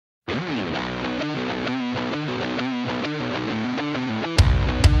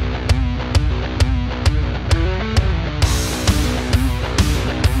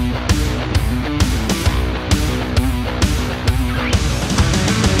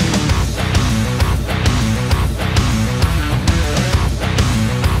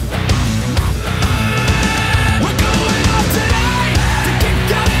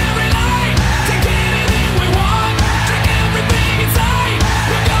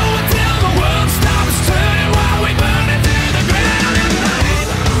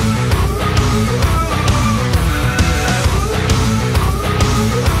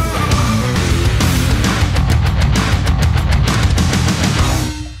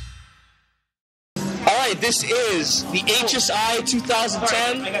Alright, this is the HSI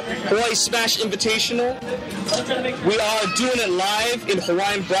 2010 Hawaii Smash Invitational. We are doing it live in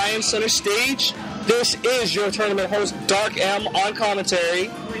Hawaiian Bryan Center Stage. This is your tournament host, Dark M, on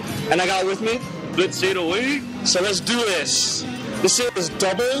commentary. And I got with me Blitz 808. So let's do this. This is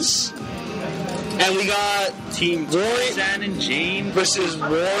doubles. And we got Team Tarzan and Jane versus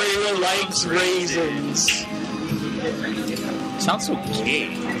Wario Likes Raisins. Sounds so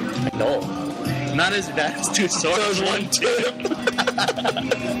gay. I know. Not as bad as Two Swords. So one tip.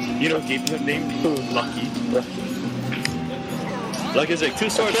 You know, gave him the name Lucky. Lucky's like, Two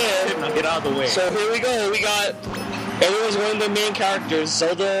Swords, okay. Now get out of the way. So here we go. We got everyone's one of the main characters.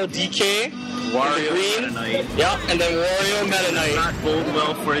 Zelda, DK, Wario, Meta Knight. Yeah, and then Wario, Meta Knight. Not bode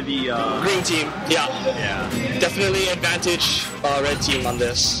well for the green team. Yeah. Definitely advantage red team on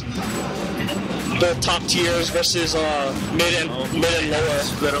this. The top tiers versus mid and lower.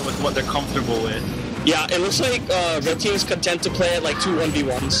 Split up with what they're comfortable with. Yeah, it looks like red team is content to play at like 2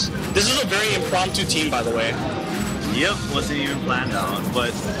 1v1s. This is a very impromptu team, by the way. Yep, wasn't even planned out,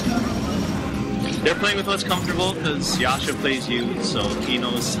 but they're playing with what's comfortable because Yasha plays you, so he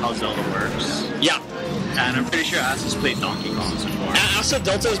knows how Zelda works. Yeah. And I'm pretty sure Asa's played Donkey Kong before.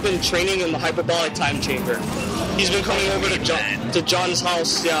 Asadelta has been training in the hyperbolic time chamber. He's been coming over to John's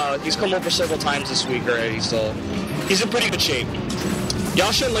house. Yeah, he's come over several times this week already, so he's in pretty good shape.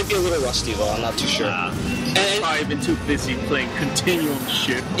 Yasha might be a little rusty though, I'm not too sure. And probably been too busy playing Continuum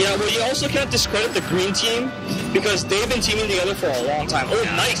shit. Yeah, well, you also can't discredit the green team because they've been teaming together for a long time. Oh,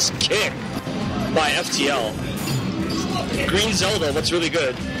 nice kick by FTL. Green Zelda looks really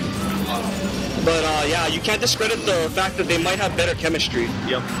good. But yeah, you can't discredit the fact that they might have better chemistry.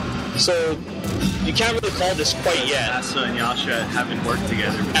 Yep. So you can't really call this quite yet. Asa and Yasha haven't worked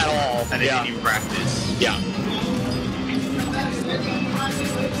together at all. And they didn't even practice. Yeah.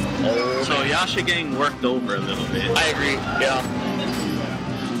 Oh, so Yasha getting worked over a little bit. I agree. Yeah.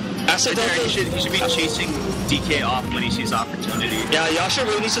 He should be chasing DK off when he sees opportunity. Yeah, Yasha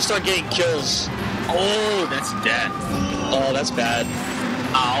really needs to start getting kills. Oh, that's dead. Oh, that's bad.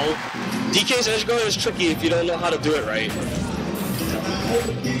 Ow. DK's edge guard is tricky if you don't know how to do it right.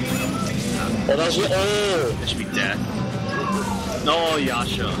 Oh, that was... Oh! That should be dead. No,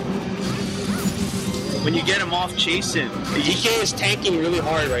 Yasha. When you get him off, chase him. DK is tanking really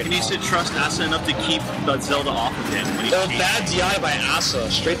hard right now. He needs to trust Asa enough to keep the Zelda off of him. When bad DI by Asa,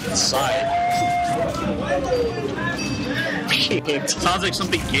 straight to the side. Sounds like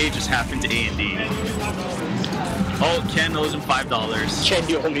something gay just happened to A&D. Oh, Ken owes him $5. Ken,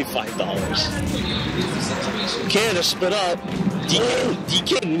 you owe me $5. Ken, they're split up.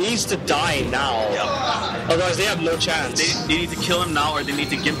 DK needs to die now. Yep. Otherwise, they have no chance. They need to kill him now, or they need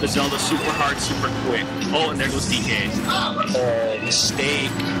to gimp the Zelda super hard, super quick. Oh, and there goes DK. Oh,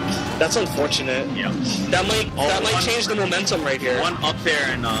 mistake. That's unfortunate. Yeah. That might change the momentum right here. One up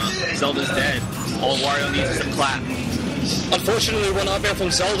there, and Zelda's dead. All Wario needs is a clap. Unfortunately, one up there from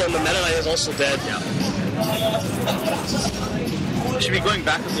Zelda, and the Meta Knight is also dead. Yeah. Should be going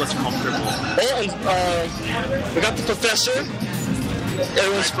back with what's comfortable. Oh, and we got the Professor.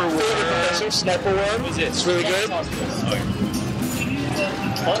 Everyone's favorite Professor, Sniper Worm. It's really good.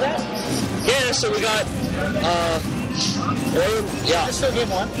 Yeah, so we got Wario. Yeah. This is still game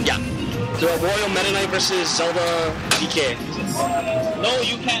 1? Yeah. So Wario Meta Knight versus Zelda DK. No,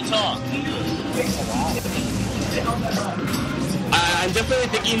 you can't talk. I'm definitely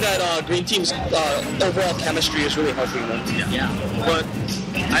thinking that Green Team's overall chemistry is really helping them. Yeah. But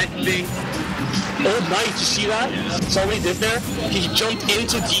I think... Oh, nice. You see that? Yeah. So what he did there? He jumped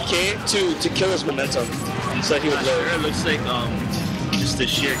into DK to kill his momentum. So that he would live. Sure, it looks like just the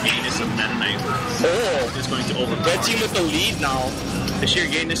sheer gayness of Meta Knight is going to overpower. Red Team with the lead now. The sheer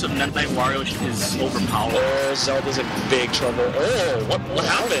gayness of Meta Knight Wario is overpowered. Oh, Zelda's in big trouble. Oh, what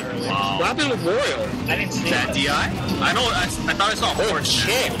happened? Wow. What happened with Wario? I didn't see that. DI? I know, I thought I saw a horse.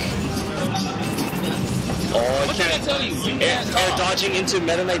 Chick. Oh, what did I tell you? Air dodging into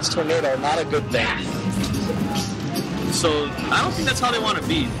Meta Knight's tornado, not a good thing. So, I don't think that's how they want to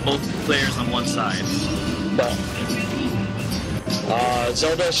be, both players on one side. But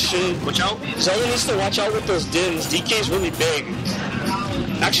Zelda should... Watch out. Zelda needs to watch out with those dins. DK is really big.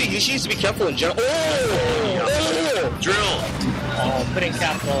 Actually, he needs to be careful in general. Oh! Drill! Oh, couldn't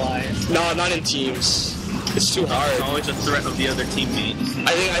capitalize. No, not in teams. It's too hard. It's always a threat of the other teammate.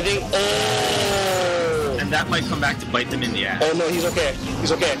 I think, oh! And that might come back to bite them in the ass. Oh no, he's okay.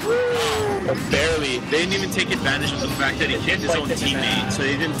 He's okay. Oh, barely. They didn't even take advantage of the fact that he hit his own teammate, so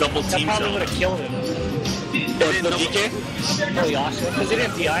they didn't double team That probably would have killed him. They didn't DK? Oh, Yasha, because they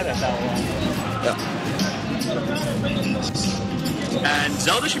didn't DI that long. Yeah. And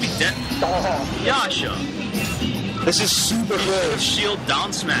Zelda should be dead. Oh, Yasha. This is super close. Shield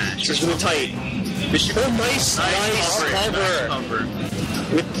down smash. This is really tight. This should be Nice cover.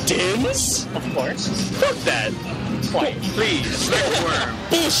 With Dins? of course. Fuck that. Quite. Please, Smack Worm.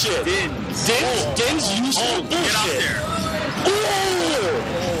 Bullshit. Dins. Dins useful Oh, bullshit. get out there. Oh!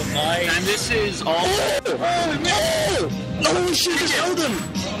 Oh, nice. And this is all. Oh shit, just held him.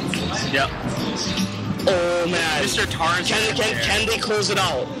 Yep. Oh man. Mr. Tarzan. Can they close it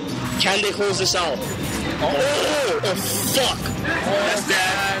out? Can they close this out? Oh fuck. That's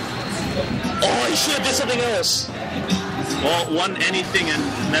that. Oh, he should have did something else. Well, won anything and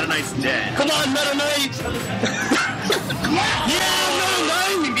Meta Knight's dead. Come on, Meta Knight. Yeah, Meta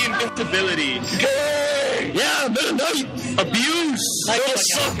Knight. The invincibility. Hey. Yeah, Meta Knight. Abuse. That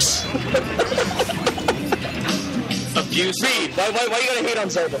sucks. Abuse. Reed, why you gotta hate on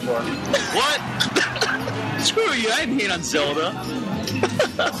Zelda for? What? Screw you, I didn't hate on Zelda.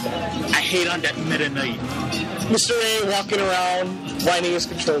 I hate on that Meta Knight. Mr. A walking around, whining his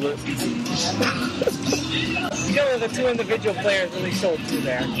controller. You know, the two individual players really showed through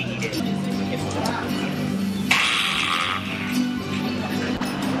there.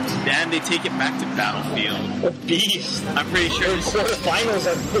 Then they take it back to Battlefield. A beast. I'm pretty sure They're in this,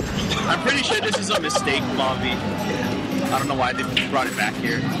 quarterfinals. I'm pretty sure this is a mistake, Bobby. I don't know why they brought it back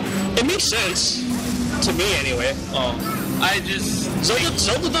here. It makes sense. To me, anyway. Oh, I just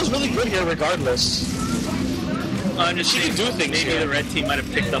Zelda does really good here regardless. I'm just She can saying do things maybe here. the red team might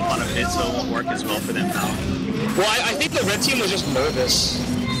have picked up on a bit, so it won't work as well for them now. Well, I think the red team was just nervous.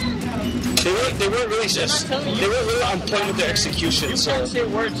 They weren't really on point with their execution, so Can't say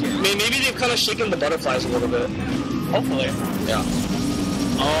words here. maybe they've kind of shaken the butterflies a little bit. Hopefully. Yeah.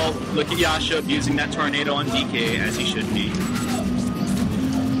 Oh, look at Yasha abusing that tornado on DK as he should be.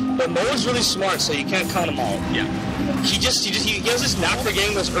 But Noah's really smart, so you can't count him out. Yeah. He has this knack for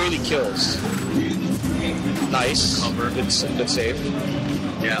getting those early kills. Nice. Cover. Good save.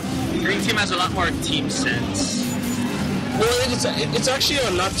 Yeah. Green team has a lot more team sense. Well, it's actually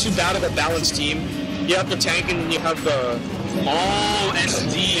not too bad of a balanced team. You have the tank and then you have the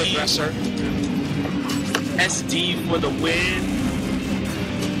SD aggressor. SD for the win.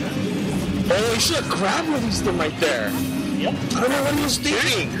 Oh, he should have crab released him right there. Yep. I don't know what he was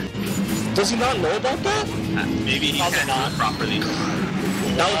thinking. Does he not know about that? Maybe he Probably can't do not. it properly.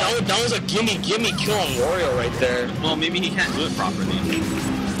 That was a gimme kill on Wario right there. Well, maybe he can't do it properly.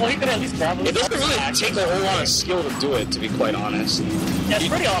 Well, he could at least grab It doesn't really take a whole lot of skill to do it, to be quite honest. Yeah, it's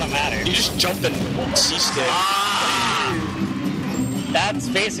pretty automatic. You just jump and C-stick. That's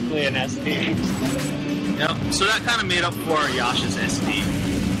basically an SD. Yep. So that kind of made up for Yasha's SD.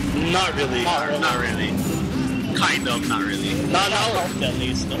 Not really. Not really. Kind of, not really. Not Helped at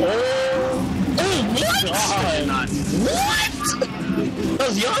least. Oh, what? God. Not. What? That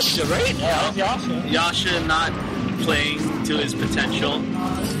was Yasha, right? Yeah, that was Yasha. Yasha not playing to his potential.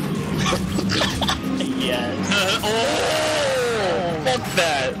 Yes. Oh, fuck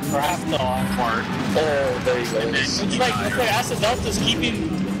that. Craft on. Fart. Oh, there you go. And then It's like Asadelta's keeping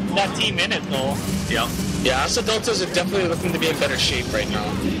that team in it, though. Yep. Yeah, Asadeltas are definitely looking to be in better shape right now.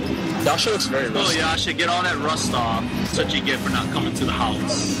 Yasha looks very Oh, rusty. Yasha, get all that rust off. That's what you get for not coming to the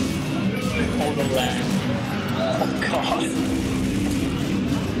house. Hold the land. Oh, God.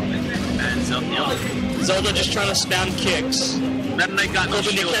 And Zelda just trying to spam kicks. Meta Knight got no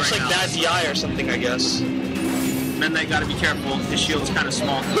Hoping to shield catch right like now. bad DI or something, I guess. Meta Knight gotta be careful. His shield's kind of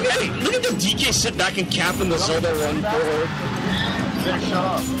small. Look at the DK sit back and camp in the Zelda run forward. Shut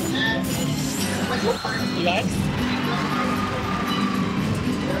up. You guys?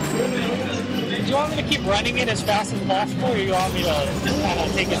 Do you want me to keep running it as fast as possible, or you want me to kind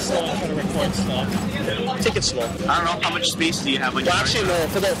of take it slow and try to record stuff? Take it slow. I don't know how much space do you have on Well, your actually, no.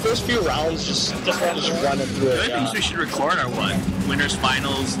 For the first few rounds, just run it through The it. only things we should record are what? Winners,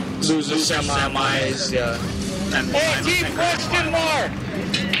 finals, Losers, semis, yeah. and Hey, finals team and question mark!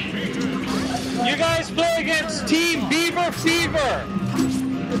 You guys play against Team Beaver Fever!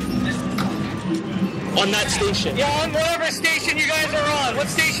 On that station. Yeah, on whatever station you guys are on. What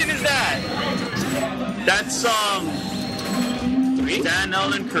station is that? That's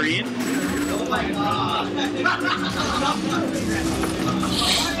Daniel and Korean.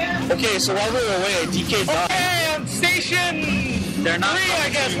 Okay, so while we were away, DK died. Okay, on station They're not 3, I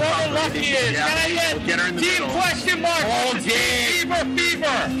guess, coming wherever properly. Lucky is. Yeah, Can I we'll get her in the Team middle. question mark? Oh, Beaver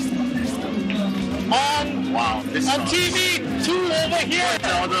Fever! Wow, this On sucks. TV 2 over here!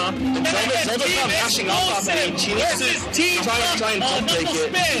 Zelda. Zelda's not mashing off on me. She needs versus to Team try and jump break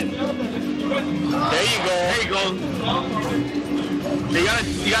it. spin. There you go. There you go.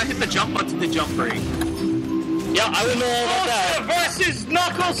 You gotta hit the jump button to jump break. Yeah, I would know all about that. Versus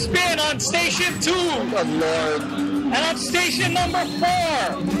Knuckle Spin on Station 2. Good lord. And on Station number 4,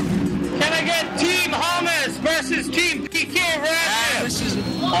 can I get Team Hummus versus Team PK Ratchet? This is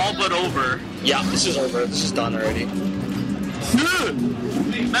all but over. Yeah, this is over. This is done already.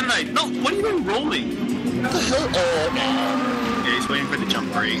 Mennonite, no, what are you doing rolling? What the hell? Oh, Yeah, he's waiting for the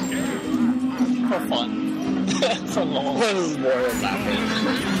jump break. For fun. For lol. What is more than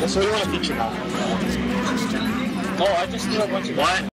that? So what do you want to feature now? Oh, I just threw a bunch of... What?